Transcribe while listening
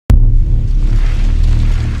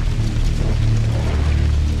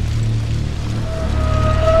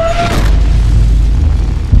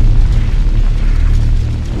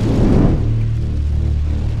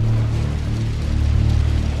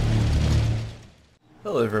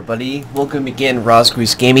Hello everybody, welcome again,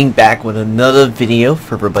 Roscrews Gaming, back with another video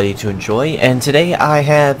for everybody to enjoy, and today I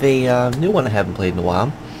have a new one I haven't played in a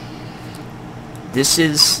while. This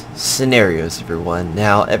is Scenarios, everyone.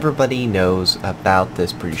 Now, everybody knows about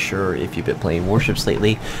this, pretty sure, if you've been playing Warships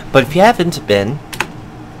lately, but if you haven't been,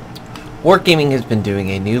 Wargaming has been doing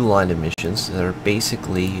a new line of missions that are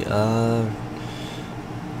basically,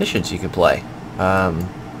 missions you can play.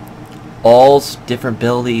 All different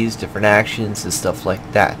abilities, different actions, and stuff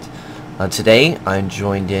like that. Today, I'm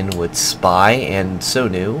joined in with Spy and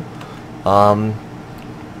Sonu.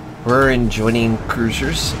 We're in joining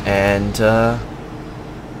cruisers, and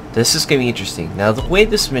this is going to be interesting. Now, the way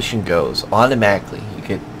this mission goes, automatically, you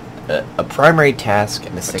get a primary task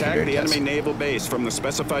and a secondary task. Attack the enemy naval base from the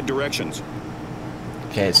specified directions.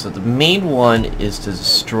 Okay, so the main one is to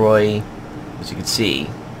destroy, as you can see,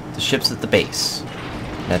 the ships at the base.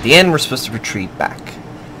 At the end, we're supposed to retreat back.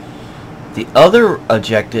 The other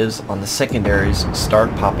objectives on the secondaries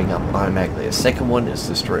start popping up automatically. The second one is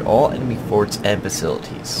destroy all enemy forts and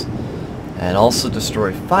facilities, and also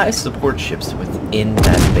destroy 5 support ships within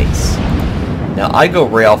that base. Now, I go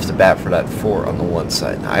right off the bat for that fort on the one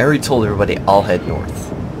side. Now, I already told everybody I'll head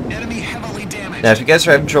north. Enemy heavily damaged. Now, if you guys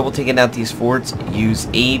are having trouble taking out these forts, use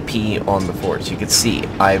AP on the forts. You can see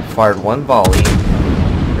I fired one volley.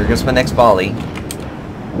 Here goes my next volley.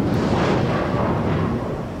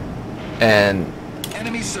 And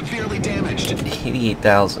enemy severely damaged.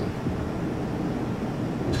 88,000.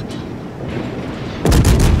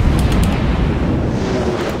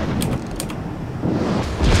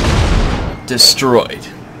 Destroyed.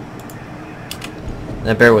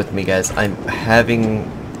 Now bear with me, guys. I'm having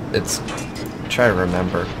try to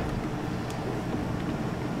remember.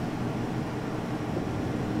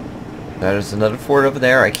 There's another fort over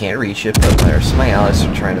there. I can't reach it, but there's my allies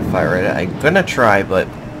are trying to fire at it. I'm gonna try, but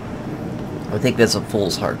I think that's a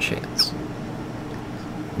fool's hard chance.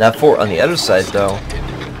 That fort on the other side, though,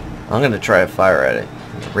 I'm going to try to fire at it.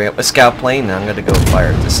 Bring up my scout plane, and I'm going to go fire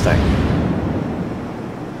at this thing.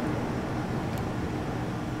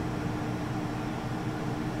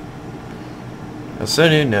 Now,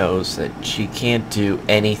 Sonu knows that she can't do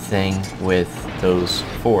anything with those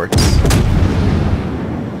forts.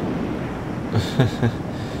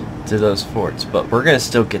 To those forts, but we're gonna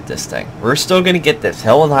still get this thing. We're still gonna get this.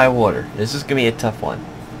 Hell and high water. This is gonna be a tough one.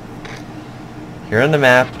 Here on the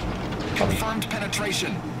map, Confirmed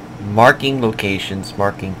penetration. Marking locations,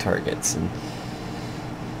 marking targets, and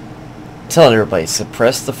telling everybody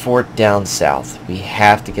suppress the fort down south. We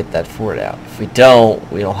have to get that fort out. If we don't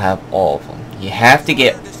have all of them. You have to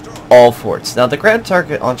get all forts. Now the ground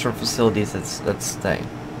target onshore facilities, that's the thing.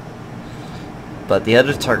 But the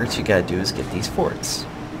other targets you gotta do is get these forts.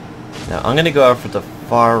 Now, I'm going to go out for the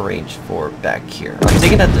far-range fort back here. I'm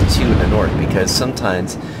taking out the 2 in the north because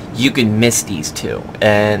sometimes you can miss these 2.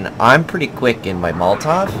 And I'm pretty quick in my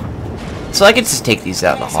Molotov, so I can just take these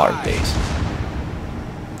out in a hard base.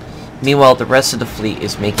 Meanwhile, the rest of the fleet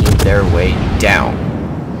is making their way down.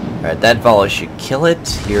 Alright, that volley should kill it.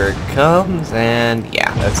 Here it comes, and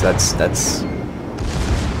yeah, that's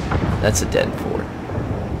a dead fort.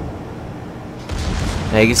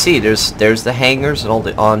 Now you can see there's the hangars and all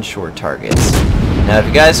the onshore targets. Now if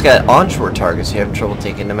you guys got onshore targets, you're having trouble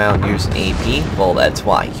taking them out and using AP, well that's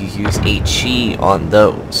why. You use HE on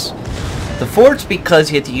those. The forts,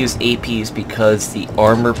 because you have to use APs, because the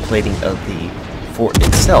armor plating of the fort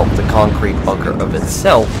itself, the concrete bunker of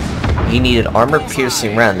itself, you need an armor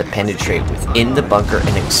piercing round to penetrate within the bunker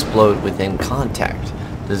and explode within contact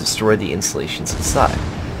to destroy the installations inside.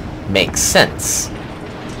 Makes sense.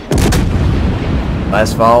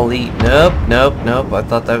 Last volley. Nope. I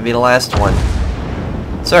thought that would be the last one.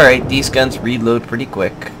 It's alright, these guns reload pretty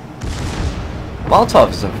quick.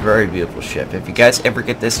 Molotov is a very beautiful ship. If you guys ever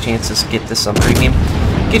get this chance to get this on premium,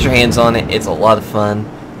 get your hands on it. It's a lot of fun.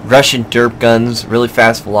 Russian derp guns, really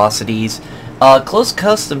fast velocities. Close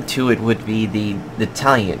custom to it would be the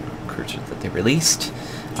Italian cruiser that they released.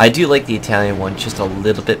 I do like the Italian one just a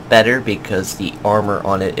little bit better because the armor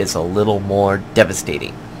on it is a little more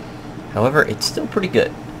devastating. However, it's still pretty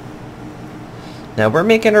good. Now we're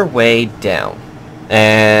making our way down,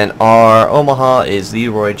 and our Omaha is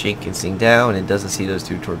Leroy Jenkinsing down and doesn't see those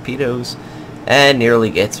 2 torpedoes and nearly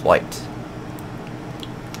gets wiped.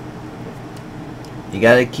 You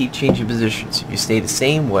gotta keep changing positions. If you stay the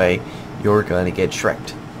same way, you're gonna get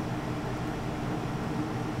shreked.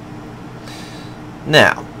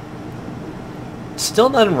 Now, still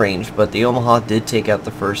not in range, but the Omaha did take out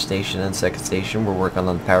the first station and second station. We're working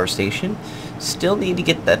on the power station. Still need to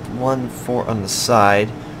get that 1 fort on the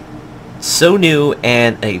side. Sonu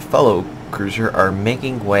and a fellow cruiser are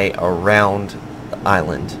making way around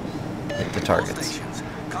island. Hit the targets.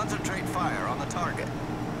 Concentrate fire on the target.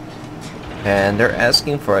 And they're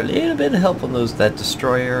asking for a little bit of help on that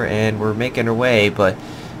destroyer, and we're making our way, but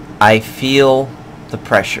I feel the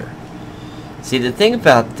pressure. See, the thing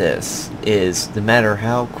about this is, no matter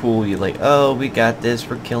how cool you like, oh, we got this,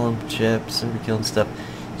 we're killing ships and we're killing stuff,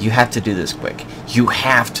 you have to do this quick. You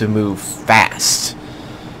have to move fast.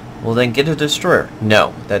 Well, then get a destroyer.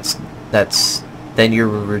 No, then you're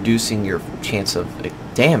reducing your chance of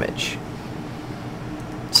damage.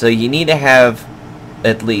 So you need to have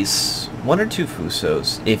at least 1 or 2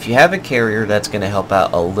 Fusos. If you have a carrier, that's going to help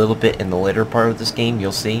out a little bit in the later part of this game,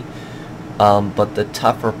 you'll see. But the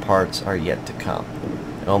tougher parts are yet to come.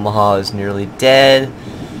 Omaha is nearly dead.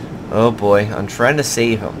 Oh boy, I'm trying to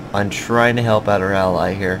save him. I'm trying to help out our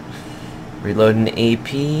ally here. Reloading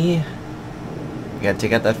AP. We gotta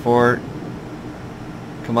take out that fort.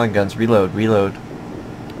 Come on, guns, reload, reload.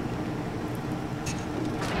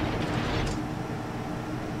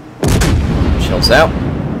 Shells out.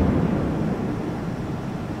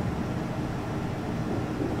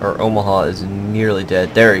 Our Omaha is nearly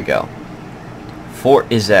dead. There you go.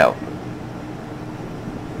 Fort is out.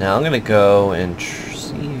 Now I'm gonna go and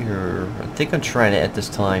see here. I think I'm trying to at this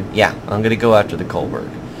time. Yeah, I'm gonna go after the Kolberg.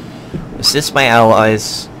 Assist my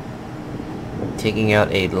allies. Taking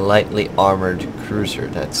out a lightly armored cruiser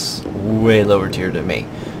that's way lower tier than me,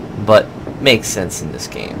 but makes sense in this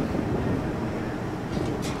game.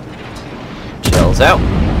 Shells out.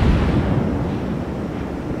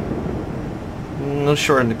 No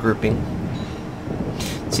short in the grouping.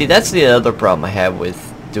 See, that's the other problem I have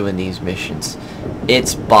with doing these missions.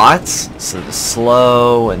 It's bots, so they're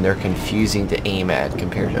slow and they're confusing to aim at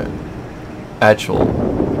compared to actual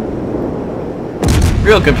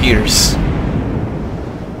real computers.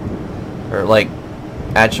 Or like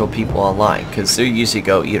actual people online, because they usually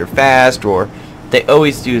go either fast or they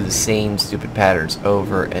always do the same stupid patterns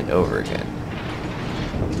over and over again.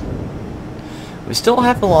 We still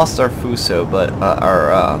haven't lost our Fuso, but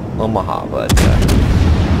our Omaha, but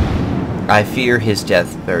I fear his death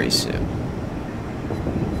very soon.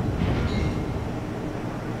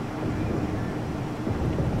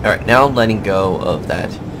 Alright, now I'm letting go of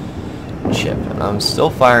that ship. I'm still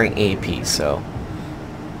firing AP, so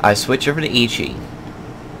I switch over to HE.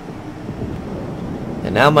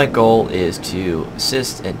 And now my goal is to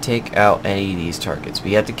assist and take out any of these targets.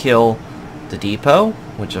 We have to kill the depot,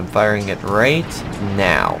 which I'm firing at right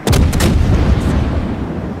now.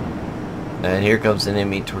 And here comes an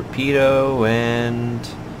enemy torpedo, and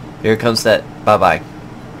here comes that. Bye-bye.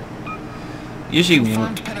 Usually...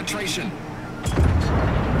 penetration.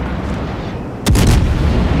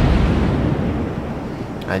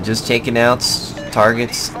 I'm just taking out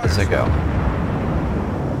targets as I go.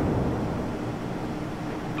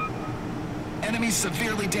 Enemy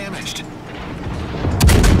severely damaged.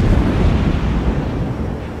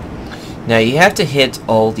 Now you have to hit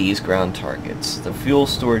all these ground targets. The fuel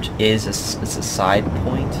storage is a side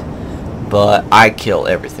point, but I kill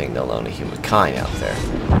everything alone of humankind out there.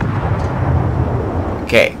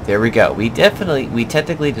 Okay, there we go. We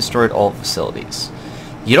technically destroyed all facilities.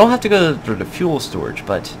 You don't have to go through the fuel storage,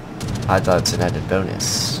 but I thought it's an added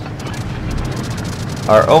bonus.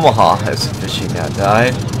 Our Omaha has officially now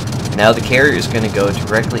died. Now the carrier is going to go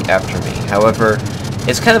directly after me. However,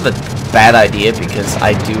 it's kind of a bad idea because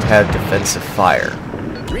I do have defensive fire.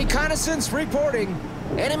 Reconnaissance reporting.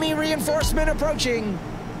 Enemy reinforcement approaching.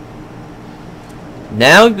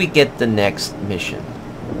 Now we get the next mission.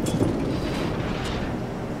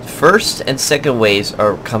 First and second waves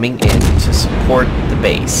are coming in to support the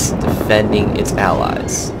base, defending its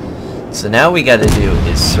allies. So now we gotta do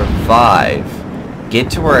is survive,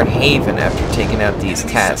 get to our haven after taking out these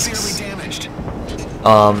tasks,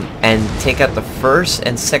 and take out the first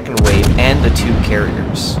and second wave and the 2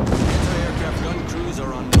 carriers.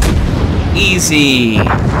 Easy!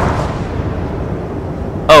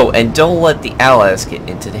 Oh, and don't let the allies get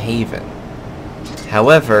into the haven.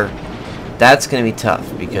 However, that's going to be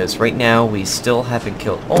tough, because right now we still haven't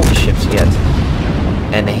killed all the ships yet,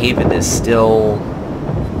 and the haven is still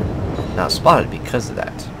not spotted because of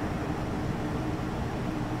that.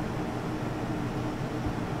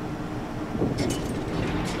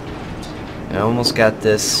 I almost got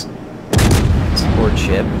this support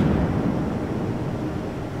ship.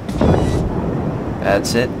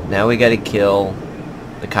 That's it. Now we got to kill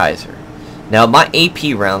the Kaiser. Now my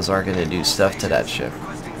AP rounds aren't going to do stuff to that ship.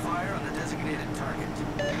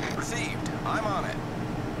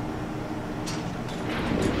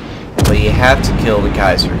 But you have to kill the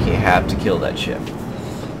Kaiser. You have to kill that ship.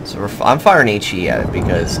 So I'm firing HE at it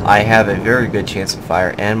because I have a very good chance of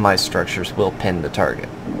fire and my structures will pin the target.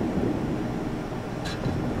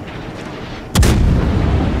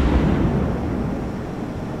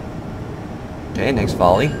 Okay, next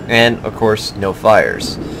volley. And, of course, no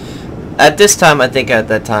fires. At this time, I think at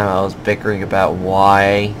that time I was bickering about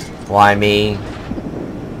why me?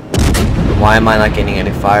 Why am I not getting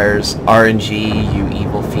any fires? RNG, you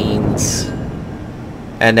evil fiends.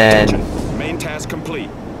 And then... Main task complete.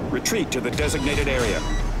 Retreat to the designated area.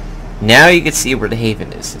 Now you can see where the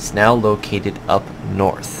haven is. It's now located up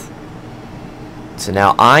north. So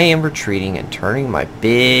now I am retreating and turning my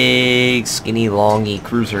big, skinny, longy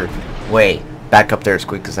cruiser way back up there as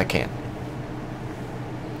quick as I can.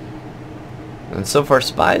 And so far,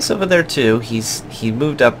 Spy's over there too. He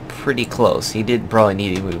moved up pretty close. He didn't probably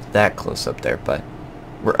need to move that close up there, but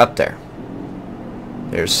we're up there.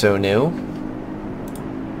 There's So New.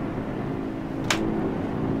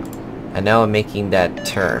 And now I'm making that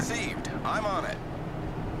turn. Received. I'm on it.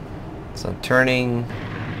 So I'm turning.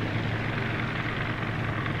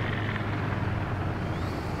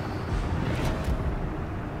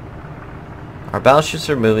 Our battleships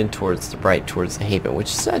are moving towards the right, towards the haven, which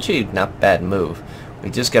is actually not a bad move. We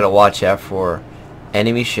just gotta watch out for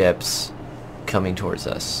enemy ships coming towards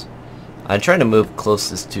us. I'm trying to move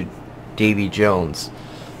closest to Davy Jones.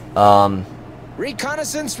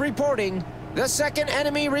 Reconnaissance reporting. The second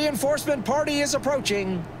enemy reinforcement party is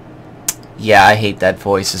approaching. Yeah, I hate that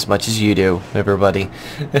voice as much as you do, everybody.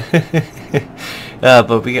 But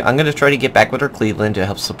I'm gonna try to get back with our Cleveland to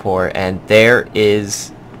help support, and there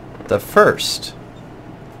is the first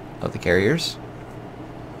of the carriers,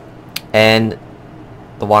 and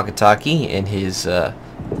the walkie-talkie in his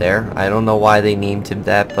there. I don't know why they named him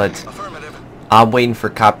that, but I'm waiting for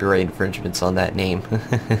copyright infringements on that name.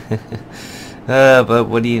 But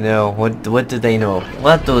what do you know? What do they know?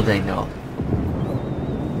 What do they know?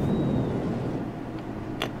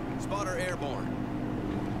 Spotter airborne.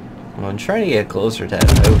 I'm trying to get closer to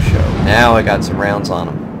that no-show. Now I got some rounds on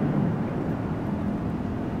him.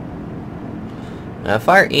 Now I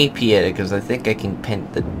fire AP at it because I think I can pin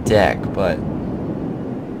the deck, but...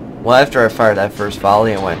 Well, after I fired that first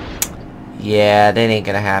volley, I went, yeah, that ain't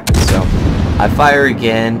gonna happen, so... I fire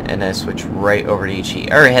again, and I switch right over to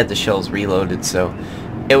HE. I already had the shells reloaded, so...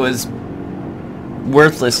 It was...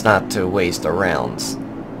 worthless not to waste the rounds.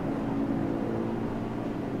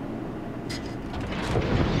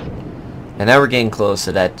 And now we're getting close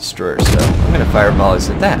to that destroyer, so I'm gonna fire volleys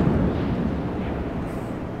at that.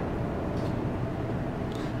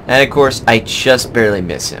 And of course, I just barely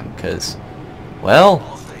miss him, because, well,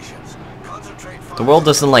 the world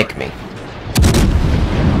doesn't like me.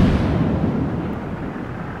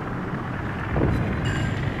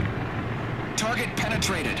 Target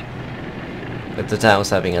penetrated. At the time, I was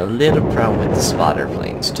having a little problem with the spotter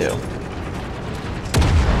planes, too.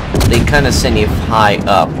 They kind of send you high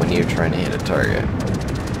up when you're trying to hit a target.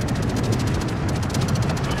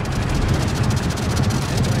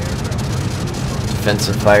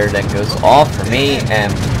 Defensive fire that goes off for me,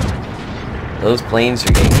 and those planes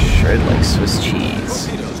are getting shredded like Swiss cheese.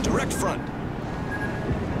 Torpedoes, direct front.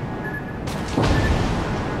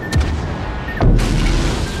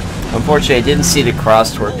 Unfortunately, I didn't see the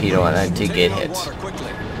cross torpedo, and I did get hit.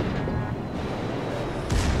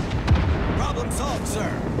 Problem solved,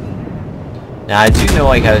 sir. Now, I do know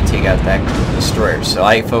I gotta take out that destroyer, so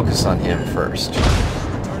I focus on him first.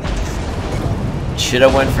 Should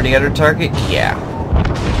I went for the other target? Yeah.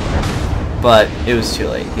 But it was too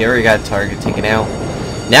late. He already got a target taken out.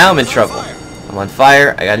 Now I'm in trouble. I'm on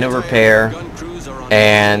fire, I got no repair,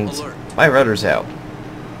 and my rudder's out.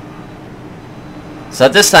 So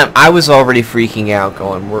at this time, I was already freaking out,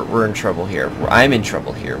 going, we're in trouble here. I'm in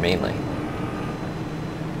trouble here, mainly.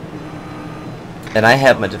 And I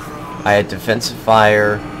had I had defensive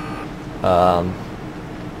fire. I'm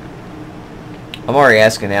already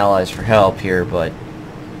asking allies for help here, but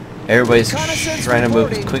everybody's trying to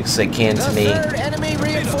move as quick as they can to me. The third enemy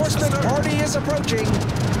reinforcement party is approaching.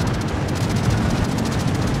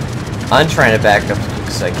 I'm trying to back up as quick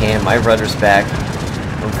as I can. My rudder's back.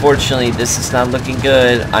 Unfortunately, this is not looking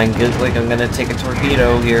good. I'm gonna take a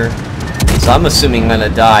torpedo here. So I'm assuming I'm gonna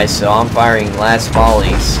die, so I'm firing last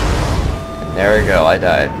volleys. And there we go, I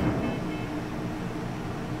died.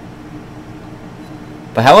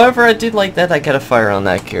 But however, I did like that I got a fire on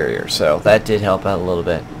that carrier, so that did help out a little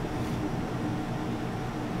bit.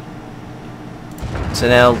 So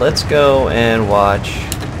now let's go and watch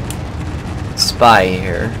Spy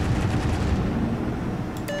here.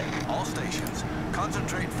 All stations,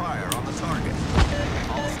 concentrate fire on the target.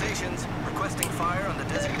 All stations, requesting fire on the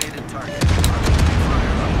designated target. Concentrate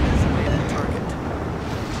fire on the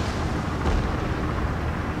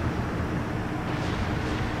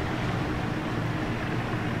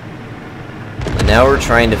now we're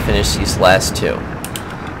trying to finish these last two.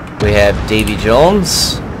 We have Davy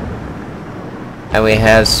Jones, and we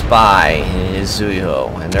have Spy and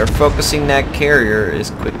Izuho, and they're focusing that carrier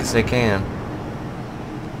as quick as they can.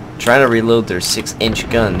 Trying to reload their 6-inch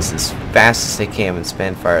guns as fast as they can and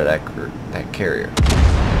span fire that carrier.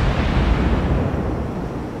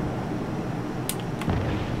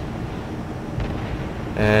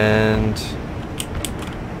 And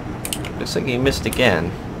looks like he missed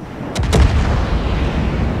again.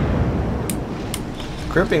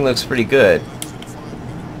 Gripping looks pretty good,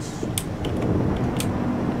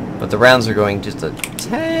 but the rounds are going just a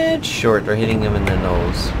tad short. They're hitting him in the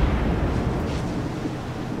nose.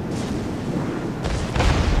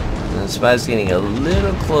 And the Spy's getting a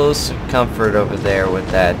little close to comfort over there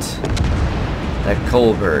with that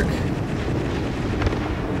Kohlberg.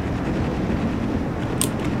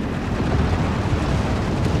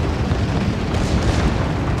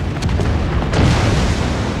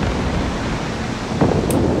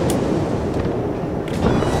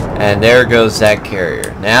 And there goes that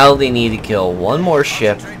carrier. Now they need to kill one more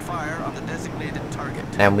ship,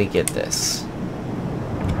 and we get this.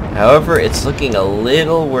 However, it's looking a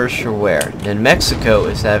little worse for wear. New Mexico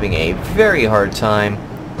is having a very hard time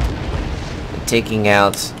taking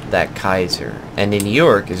out that Kaiser, and in New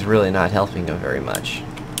York is really not helping them very much.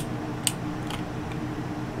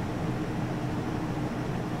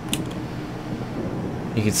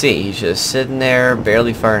 You can see he's just sitting there,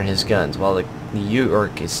 barely firing his guns, while the New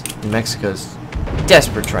Mexico's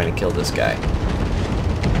desperate trying to kill this guy.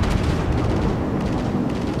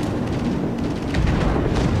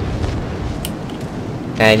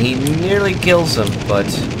 And he nearly kills him, but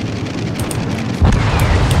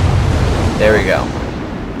there we go.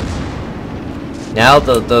 Now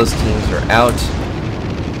those teams are out.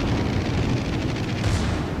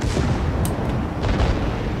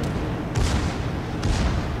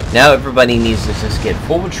 Now everybody needs to just get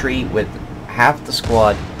full retreat with half the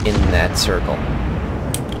squad in that circle.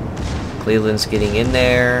 Cleveland's getting in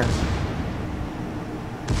there.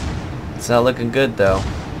 It's not looking good though.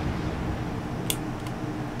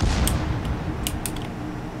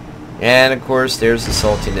 And of course there's the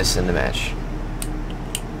saltiness in the match.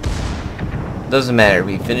 Doesn't matter,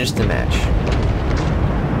 we finished the match.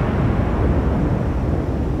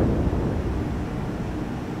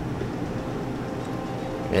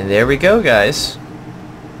 And there we go, guys.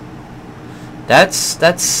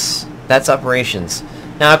 That's operations.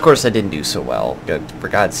 Now, of course, I didn't do so well. For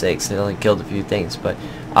God's sakes, I only killed a few things. But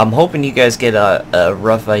I'm hoping you guys get a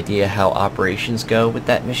rough idea how operations go with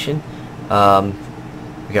that mission. We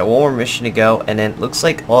got one more mission to go, and then it looks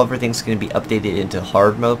like everything's going to be updated into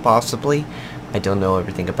hard mode, possibly. I don't know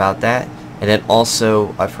everything about that. And then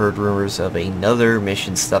also, I've heard rumors of another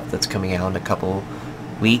mission stuff that's coming out in a couple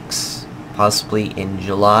weeks, possibly in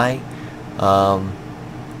July.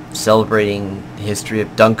 Celebrating the history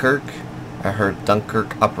of Dunkirk. I heard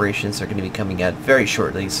Dunkirk operations are going to be coming out very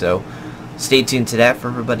shortly, so stay tuned to that for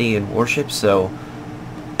everybody in Warships. So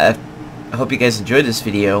I hope you guys enjoyed this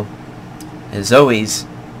video. As always,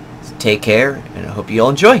 take care, and I hope you all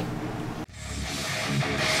enjoy.